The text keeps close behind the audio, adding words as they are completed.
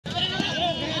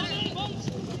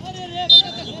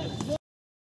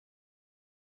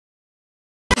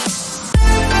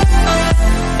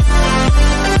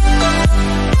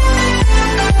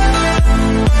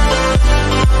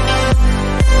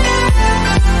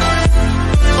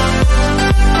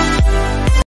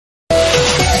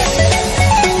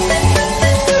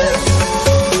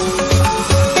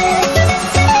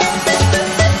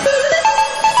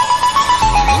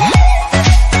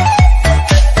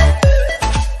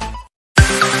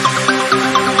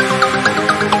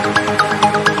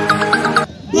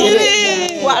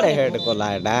पला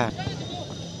एटा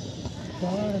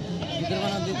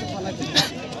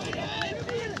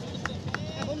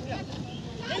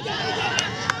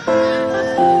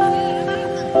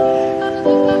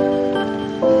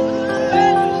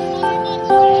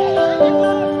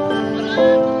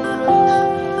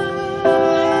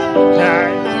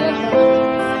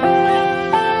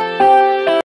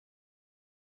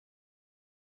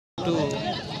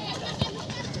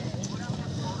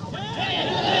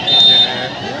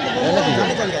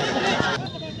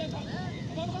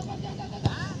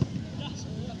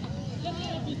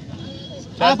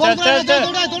चल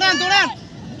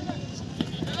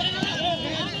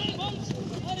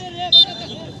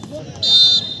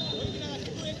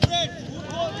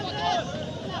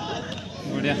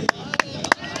बढ़िया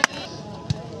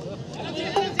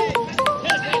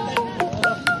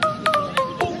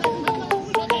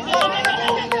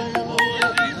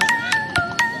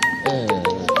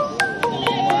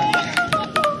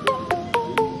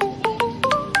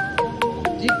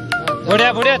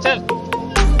बढ़िया बढ़िया चल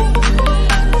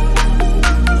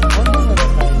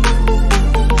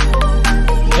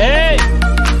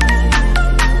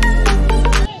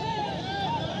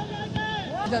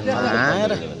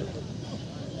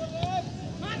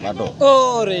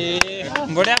ओरे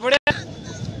बढ़िया बढ़िया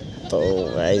तो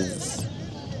गाइस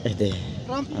ये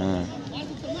हां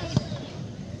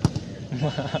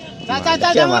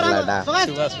क्या मारला डा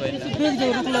सुभाष भाई ब्रेक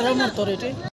जो रुक लगा मर तो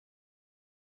रेटे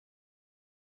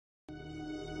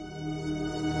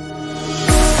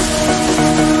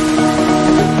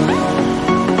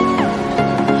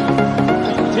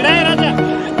चिड़ाए राजा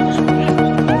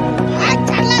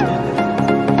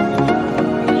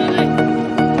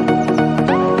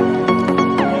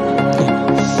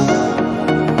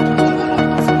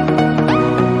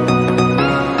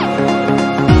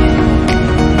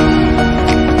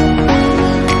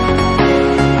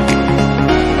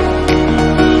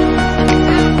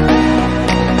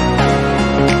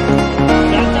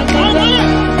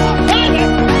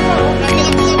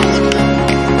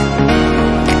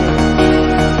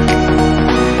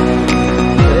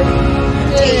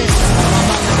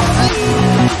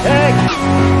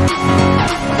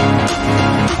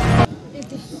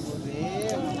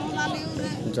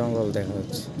जंगल देखा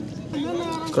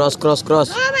क्रॉस क्रॉस क्रॉस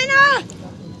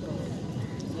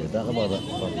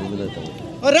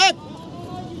अरे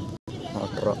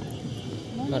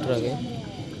 18 के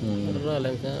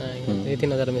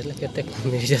 3000 में केते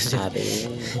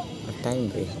टाइम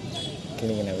पे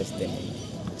किने ना बेचते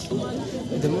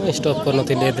एकदम स्टॉप करनो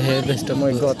थिले दे स्टॉप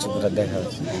मोय गछ पूरा देखा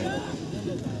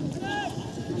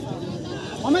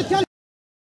हमें चल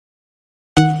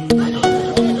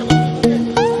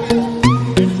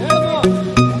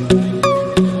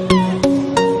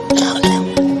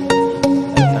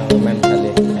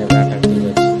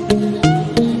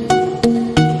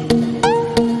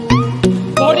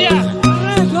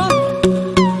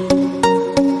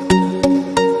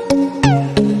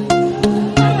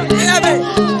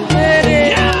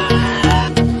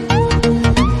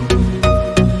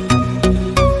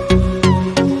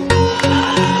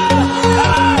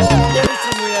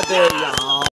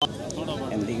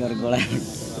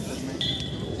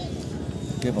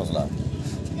के फसला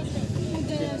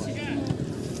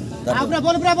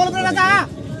बोल राजा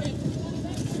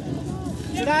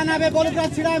छिड़ा ना बे बोल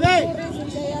छिड़ा बे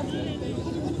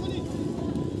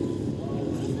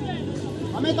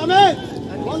हमें तमे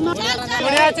बोल ना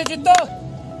बढ़िया আছে জিতো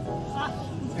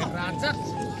রাজা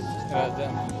রাজা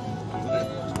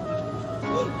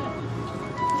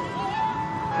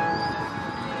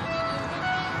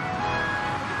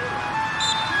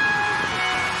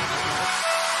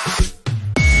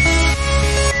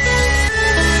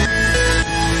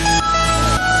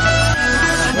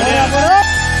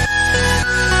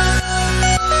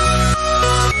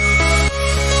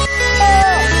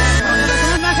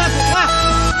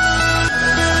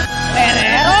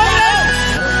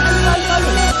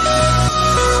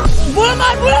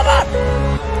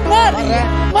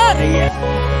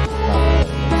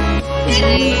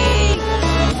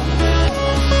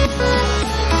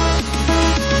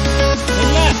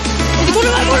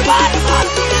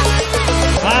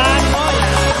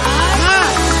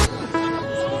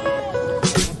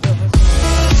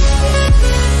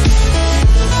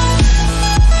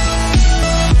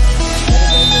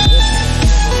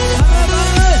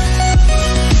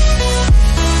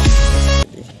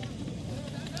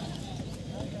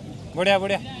बढ़िया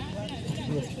बढ़िया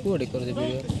कोड़ी कर दे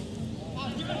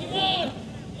वीडियो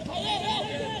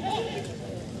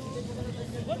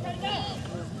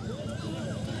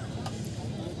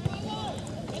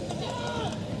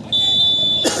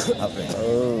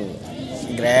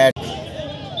ग्रेट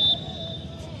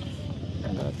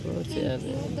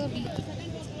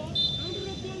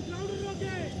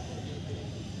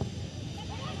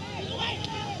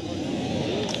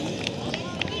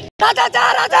राजा जा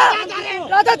राजा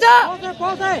राजा जा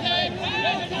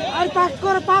अरे पास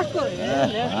कर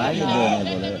आगे दो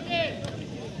नहीं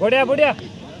बोले बढ़िया बढ़िया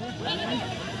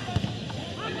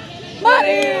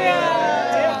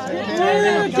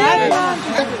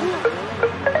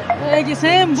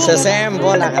सेम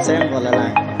बोला ला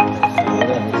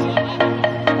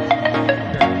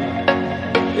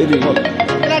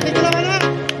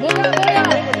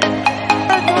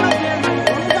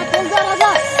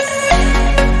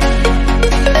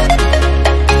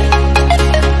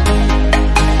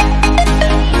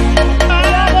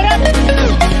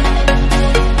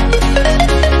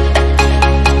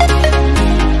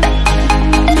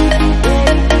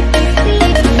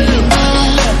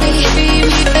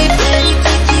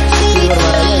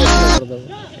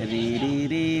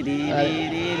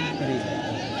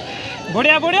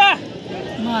बढ़िया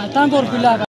बढ़िया तांगोर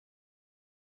पिला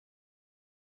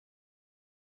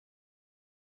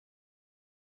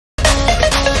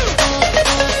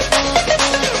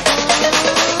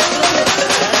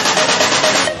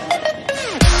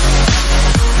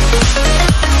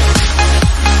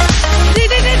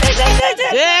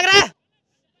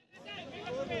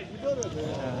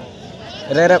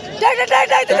रे रे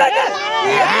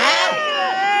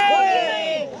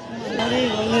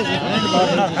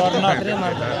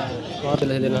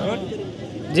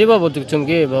जी बाबू तू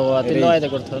चुमकी भगवा तिल आयता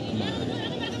करथो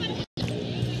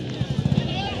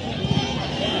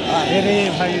रे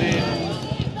भाई रे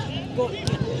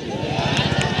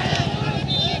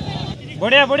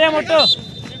बढ़िया बढ़िया मोटो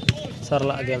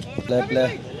सरला गेम प्ले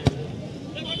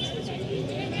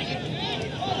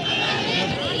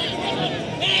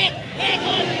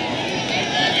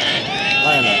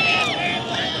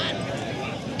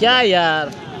क्या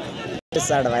यार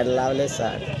साड भाई लावले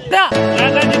साड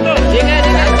ठीक है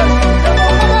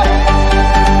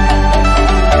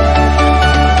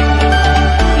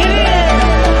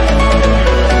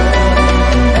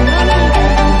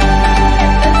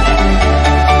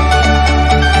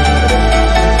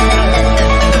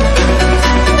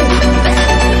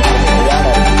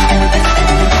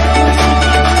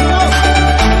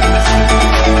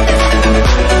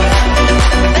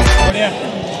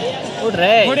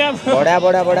बड़ा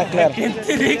बड़ा बड़ा क्लियर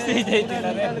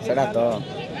सड़ा तो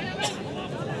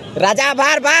राजा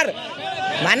बार बार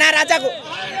माना राजा को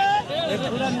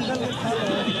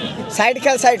साइड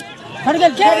खेल साइड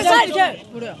साइड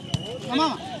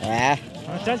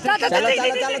चलो चलो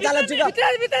चलो चलो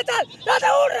चुका भीतर चल राजा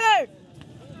उड़ रे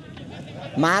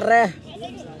मार रे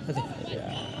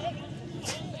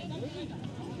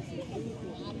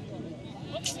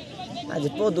आज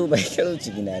पोदू भाई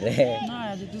खेलुछि कि ना रे ना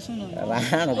आज दुसुनो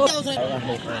राण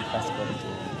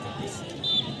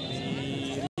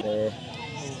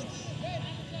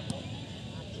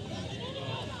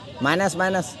माइनस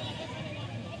माइनस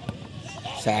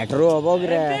सैटरो अब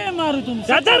रे मारू तुम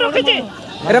चाचा रोके जे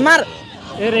अरे मार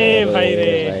अरे भाई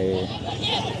रे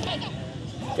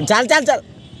चल चल चल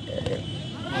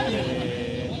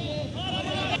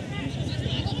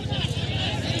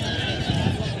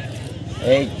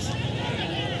एक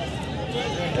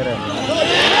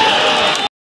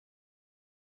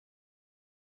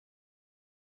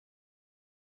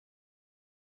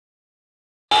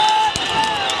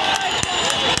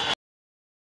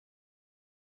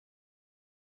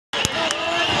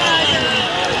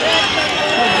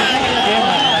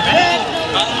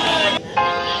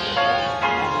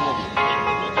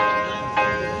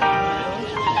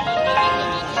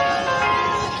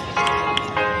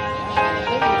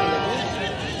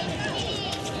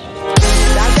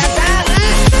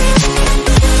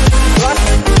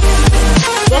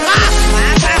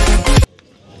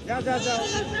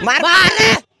मार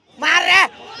मार रे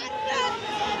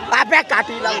पापे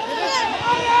काटी ला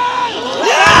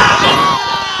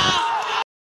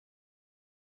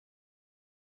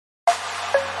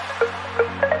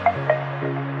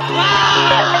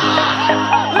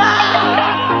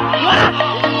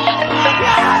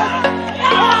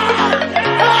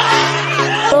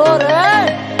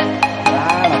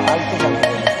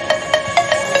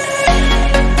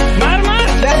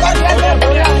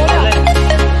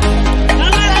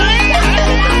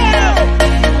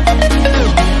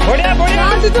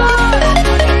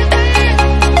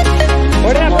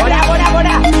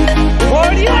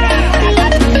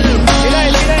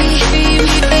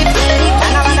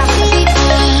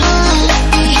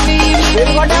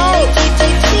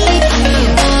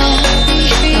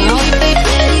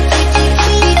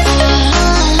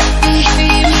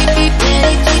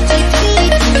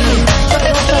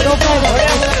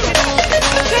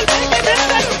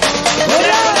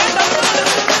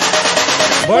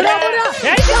बढ़िया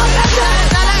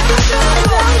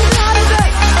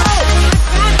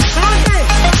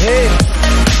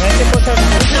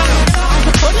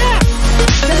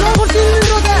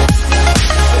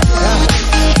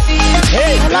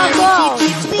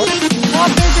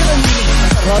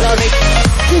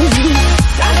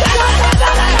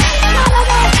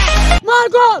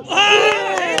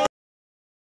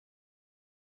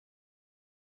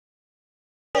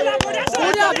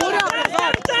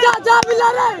जा मिला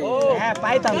रे है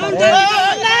पाइथन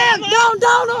डाउन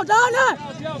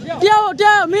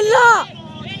दिया मिलना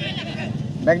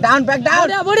बैक डाउन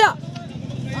बढ़िया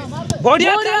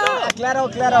क्लियर हो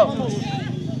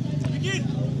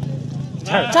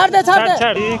छाड़ दे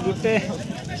गुट्टे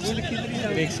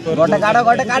गोटे काढ़ो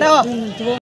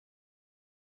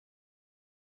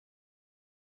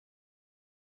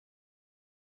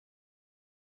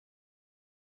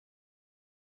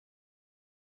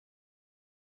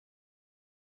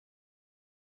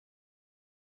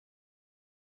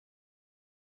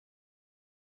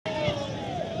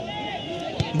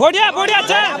बढ़िया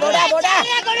चल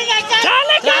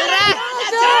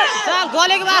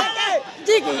गोले के बाद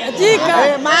जी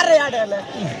मार रे यार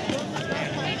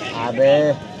अबे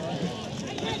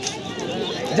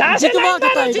जा से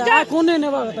जा कोने ने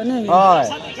बागता नहीं हां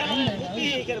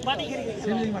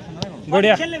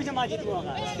बढ़िया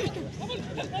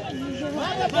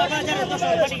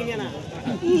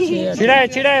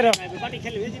छिड़ाए रो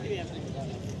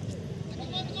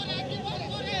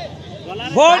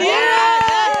बढ़िया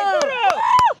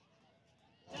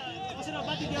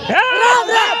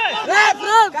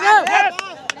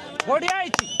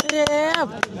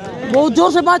बहुत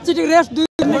जोर से बात चीटी रेस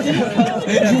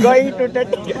going to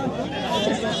touch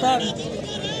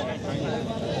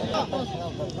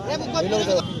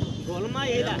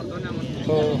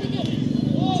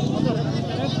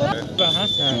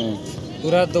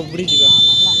पूरा दोबड़ी जीवा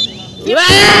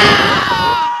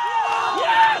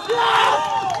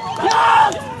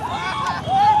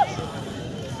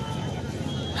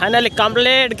फाइनली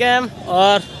कंप्लीट गेम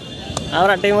और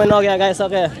हमारा टीम विन हो गया गाइस।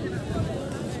 ओके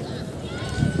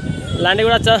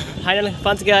लांडीगुड़ा फाइनल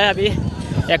पहुंच गया है। अभी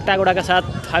एकटागुड़ा के साथ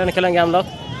फाइनल खेलेंगे हम लोग।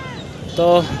 तो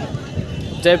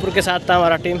जयपुर के साथ था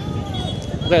हमारा टीम।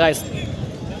 ओके गाइस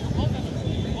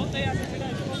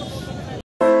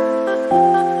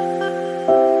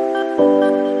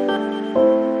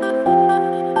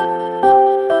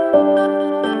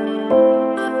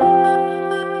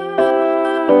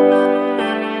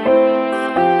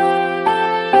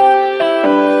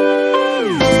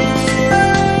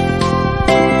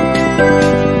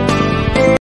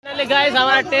गाइस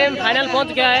हमारा टीम फाइनल पहुंच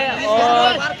गया है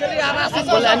और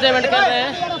फुल एंजॉयमेंट कर रहे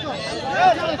हैं।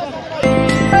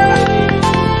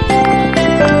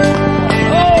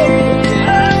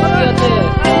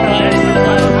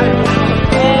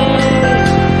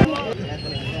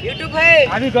 YouTube भाई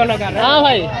अभी कॉल लगा रहा है। हां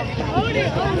भाई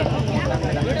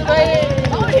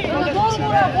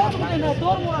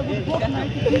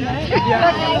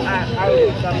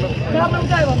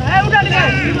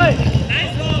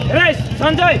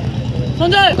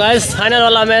संजय गाइस फाइनल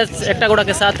वाला मैच एकटागुड़ा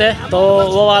के साथ है। तो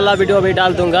वो वाला वीडियो भी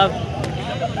डाल दूंगा,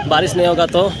 बारिश नहीं होगा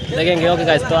तो देखेंगे। ओके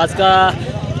गाइस तो आज का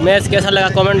मैच कैसा लगा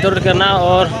कमेंट जरूर करना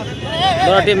और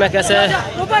दोनों टीम में कैसे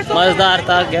मज़ेदार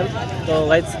था गेम। तो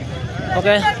गाइस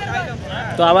ओके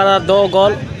तो हमारा 2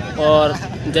 गोल और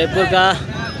जयपुर का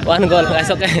 1 गोल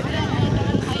गाइस। ओके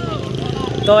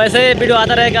तो ऐसे ही वीडियो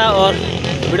आता रहेगा और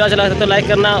वीडियो अच्छा लगता है तो लाइक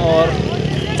करना और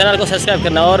चैनल को सब्सक्राइब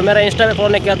करना और मेरा इंस्टा पे फॉलो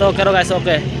नहीं किया तो करो गाइस।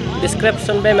 ओके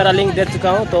डिस्क्रिप्शन में मेरा लिंक दे चुका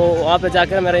हूँ तो वहाँ पे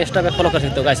जाकर मेरा इंस्टा पे फॉलो कर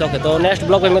सकते हो गाइस। ओके तो नेक्स्ट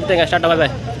ब्लॉग में मिलते हैं। Start by bye.